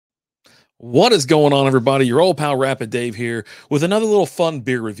What is going on, everybody? Your old pal Rapid Dave here with another little fun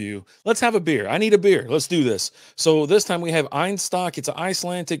beer review. Let's have a beer. I need a beer. Let's do this. So this time we have Einstok. It's an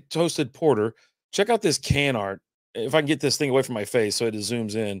Icelandic toasted porter. Check out this can art. If I can get this thing away from my face so it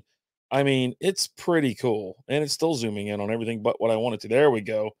zooms in. I mean, it's pretty cool. And it's still zooming in on everything but what I want it to. There we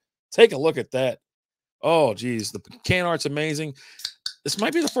go. Take a look at that. Oh, geez. The can art's amazing. This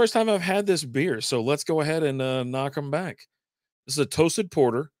might be the first time I've had this beer. So let's go ahead and knock them back. This is a toasted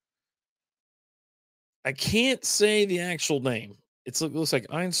porter. I can't say the actual name. It looks like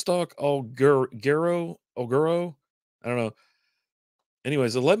Einstok Ölgerð. I don't know.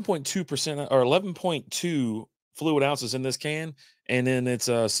 Anyways, 11.2% or 11.2 fluid ounces in this can, and then it's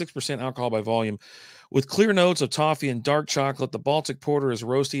 6% alcohol by volume. With clear notes of toffee and dark chocolate, the Baltic Porter is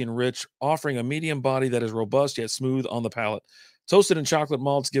roasty and rich, offering a medium body that is robust yet smooth on the palate. Toasted and chocolate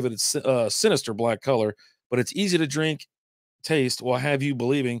malts give it its sinister black color, but it's easy to drink taste will have you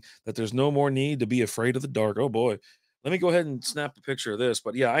believing that there's no more need to be afraid of the dark. Oh boy. Let me go ahead and snap a picture of this.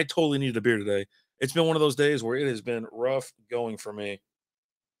 But yeah, I totally needed a beer today. It's been one of those days where it has been rough going for me.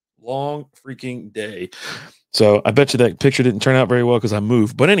 Long freaking day. So I bet you that picture didn't turn out very well because I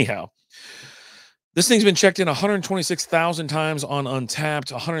moved. But anyhow, this thing's been checked in 126,000 times on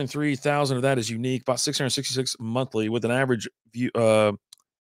Untapped. 103,000 of that is unique, about 666 monthly with an average view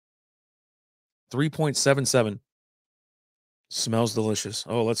 3.77. Smells delicious.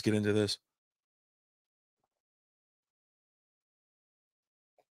 Oh, let's get into this.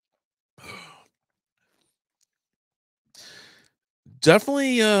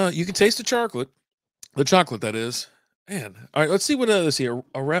 Definitely, you can taste the chocolate that is. Man, all right, let's see what let's see.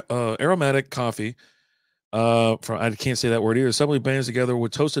 Aromatic coffee. From I can't say that word either. Subtly bands together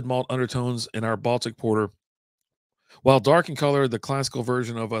with toasted malt undertones in our Baltic porter. While dark in color, the classical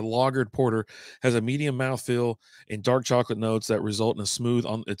version of a lagered porter has a medium mouthfeel and dark chocolate notes that result in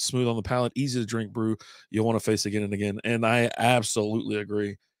it's smooth on the palate, easy to drink brew. You'll want to face again and again. And I absolutely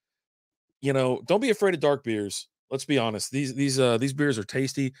agree. Don't be afraid of dark beers. Let's be honest. These beers are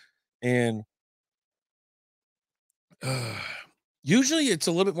tasty, and uh, usually it's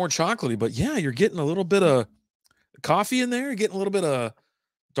a little bit more chocolatey. But yeah, you're getting a little bit of coffee in there. You're getting a little bit of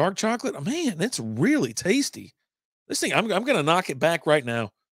dark chocolate. Oh, man, that's really tasty. This thing, I'm gonna knock it back right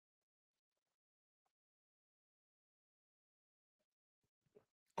now.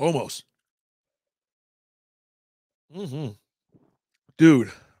 Almost,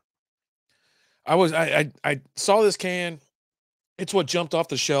 dude. I saw this can. It's what jumped off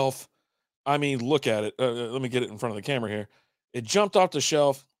the shelf. I mean, look at it. Let me get it in front of the camera here. It jumped off the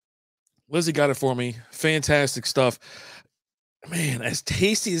shelf. Lizzie got it for me. Fantastic stuff. Man, as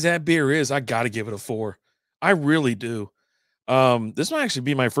tasty as that beer is, I got to give it a 4. I really do. This might actually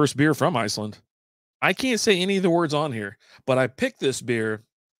be my first beer from Iceland. I can't say any of the words on here, but I picked this beer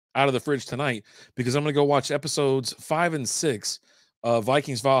out of the fridge tonight because I'm going to go watch episodes 5 and 6 of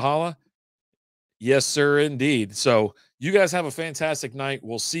Vikings Valhalla. Yes, sir, indeed. So you guys have a fantastic night.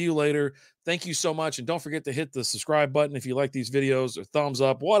 We'll see you later. Thank you so much. And don't forget to hit the subscribe button if you like these videos, or thumbs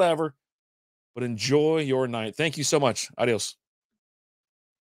up, whatever. But enjoy your night. Thank you so much. Adios.